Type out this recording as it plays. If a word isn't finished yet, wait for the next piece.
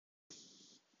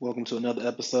Welcome to another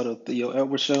episode of Theo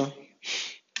Edward Show.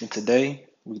 And today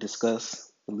we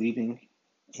discuss believing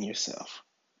in yourself.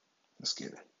 Let's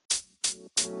get it.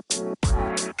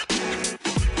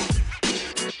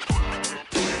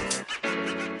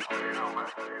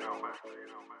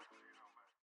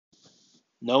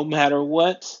 No matter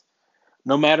what,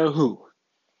 no matter who,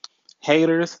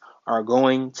 haters are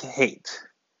going to hate.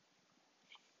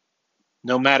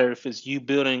 No matter if it's you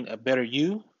building a better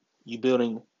you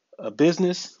building a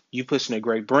business, you pushing a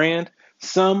great brand,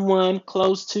 someone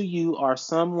close to you or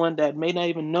someone that may not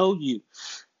even know you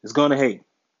is going to hate.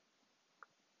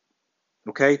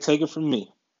 Okay, take it from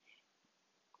me.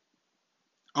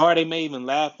 Or they may even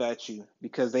laugh at you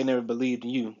because they never believed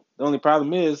in you. The only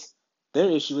problem is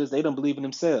their issue is they don't believe in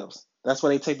themselves. That's why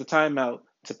they take the time out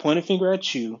to point a finger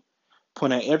at you,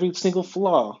 point out every single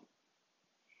flaw,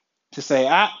 to say,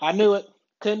 I knew it,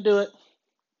 couldn't do it,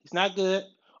 he's not good.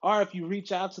 Or if you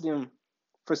reach out to them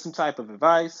for some type of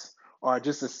advice or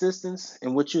just assistance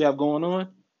in what you have going on,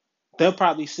 they'll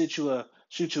probably shoot you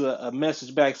a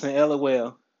message back saying,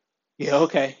 LOL, yeah,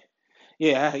 okay.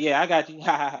 Yeah, I got you.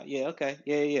 Yeah, okay.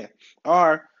 Yeah.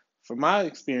 Or, from my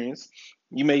experience,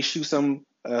 you may shoot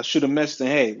a message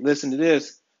saying, "Hey, listen to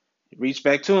this." Reach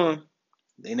back to them.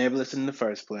 They never listened in the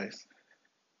first place.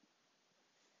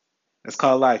 That's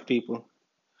called life, people.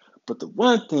 But the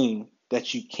one thing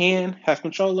that you can have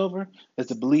control over is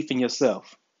the belief in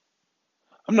yourself.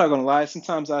 I'm not gonna lie.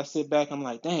 Sometimes I sit back. I'm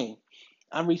like, dang,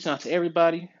 I'm reaching out to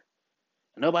everybody,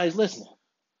 and nobody's listening.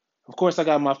 Of course, I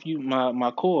got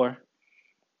my core,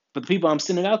 but the people I'm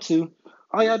sending it out to,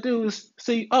 all y'all do is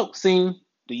see. Oh, see,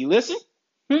 do you listen?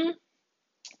 Hmm?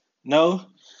 No,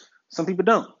 some people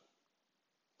don't.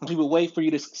 Some people wait for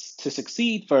you to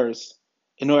succeed first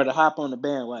in order to hop on the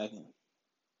bandwagon.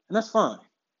 And that's fine.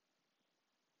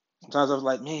 Sometimes I was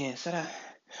like, man,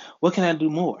 what can I do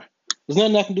more? There's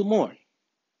nothing I can do more.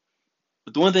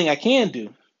 But the one thing I can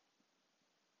do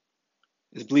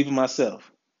is believe in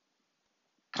myself.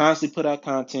 Constantly put out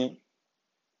content,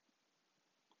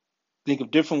 think of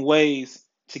different ways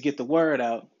to get the word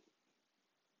out.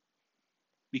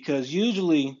 Because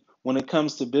usually when it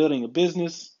comes to building a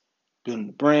business, building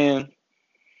a brand,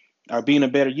 or being a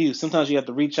better you, sometimes you have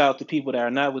to reach out to people that are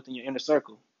not within your inner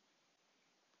circle.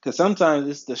 Because sometimes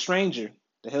it's the stranger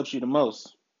that helps you the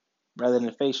most, rather than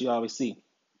the face you always see.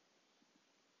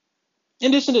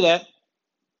 In addition to that,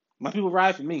 my people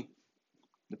ride for me.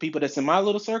 The people that's in my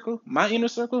little circle, my inner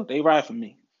circle, they ride for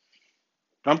me.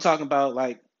 But I'm talking about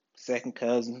like second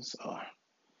cousins or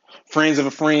friends of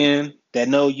a friend that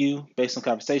know you based on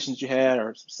conversations you had,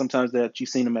 or sometimes that you've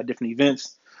seen them at different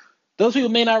events. Those people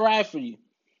may not ride for you.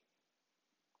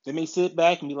 They may sit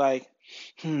back and be like,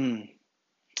 I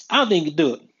don't think you can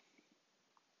do it.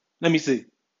 Let me see.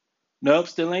 Nope,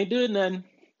 still ain't doing nothing.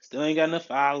 Still ain't got enough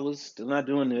followers. Still not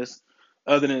doing this.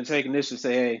 Other than taking this and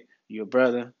say, hey, you're a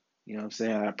brother. You know what I'm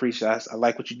saying? I appreciate it. I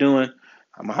like what you're doing.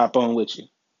 I'm going to hop on with you.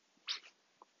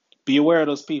 Be aware of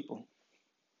those people.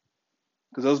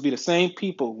 Because those be the same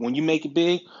people when you make it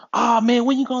big. Oh, man,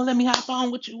 when you going to let me hop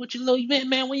on with your little event,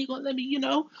 man? When you going to let me,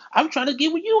 I'm trying to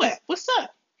get where you at. What's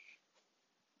up?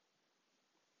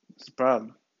 That's the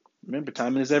problem. Remember,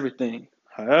 timing is everything.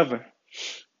 However,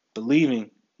 believing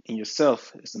in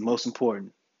yourself is the most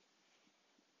important.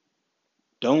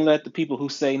 Don't let the people who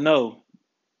say no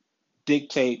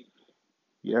dictate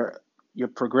your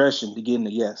progression to getting a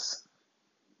yes.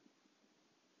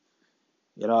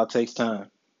 It all takes time.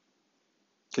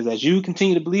 Because as you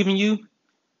continue to believe in you,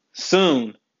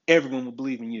 soon everyone will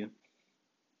believe in you.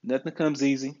 Nothing comes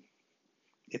easy.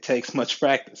 It takes much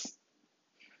practice.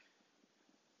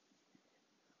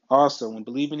 Also, when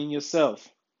believing in yourself,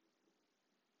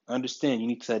 understand you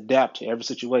need to adapt to every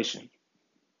situation.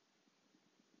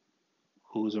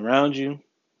 Who's around you,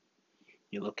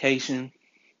 your location,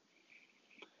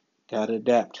 gotta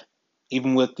adapt.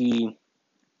 Even with the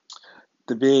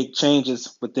big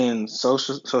changes within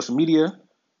social media,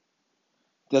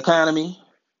 the economy,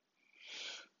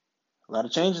 a lot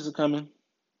of changes are coming.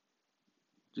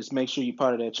 Just make sure you're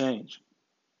part of that change.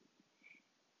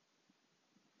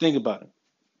 Think about it.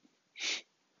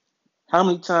 How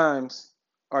many times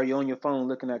are you on your phone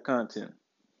looking at content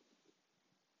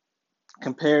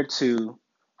compared to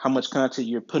how much content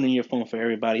you're putting in your phone for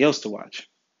everybody else to watch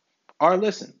or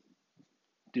listen?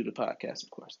 Do the podcast, of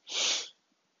course.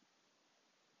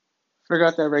 Figure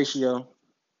out that ratio.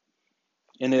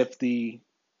 And if the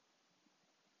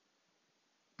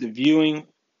viewing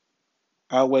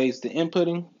outweighs the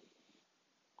inputting,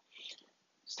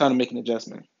 it's time to make an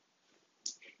adjustment.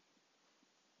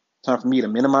 Time for me to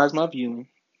minimize my viewing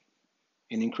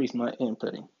and increase my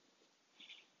inputting.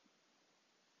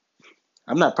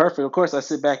 I'm not perfect. Of course, I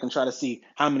sit back and try to see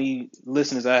how many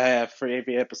listeners I have for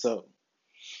every episode.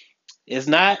 It's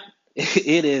not,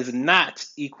 it is not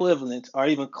equivalent or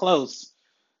even close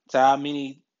to how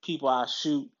many people I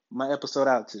shoot my episode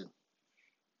out to.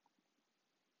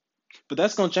 But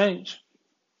that's going to change.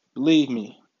 Believe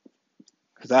me,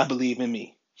 because I believe in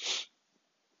me.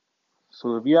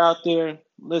 So if you're out there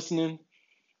listening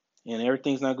and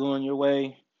everything's not going your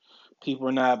way, people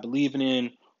are not believing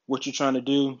in what you're trying to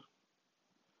do,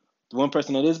 the one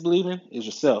person that is believing is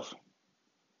yourself.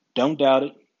 Don't doubt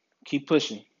it. Keep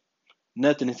pushing.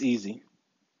 Nothing is easy.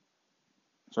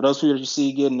 For those people that you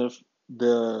see getting the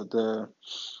the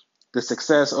the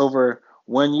success over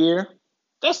 1 year,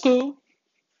 that's cool.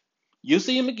 You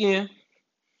see them again,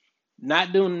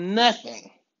 not doing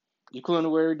nothing, equivalent to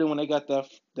what they're doing when they got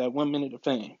that 1 minute of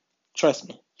fame. Trust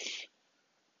me,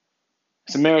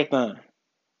 it's a marathon.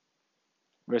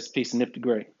 Rest in peace, Nip the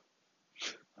Great.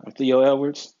 I'm Theo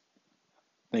Edwards.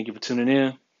 Thank you for tuning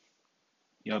in.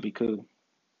 Y'all be cool.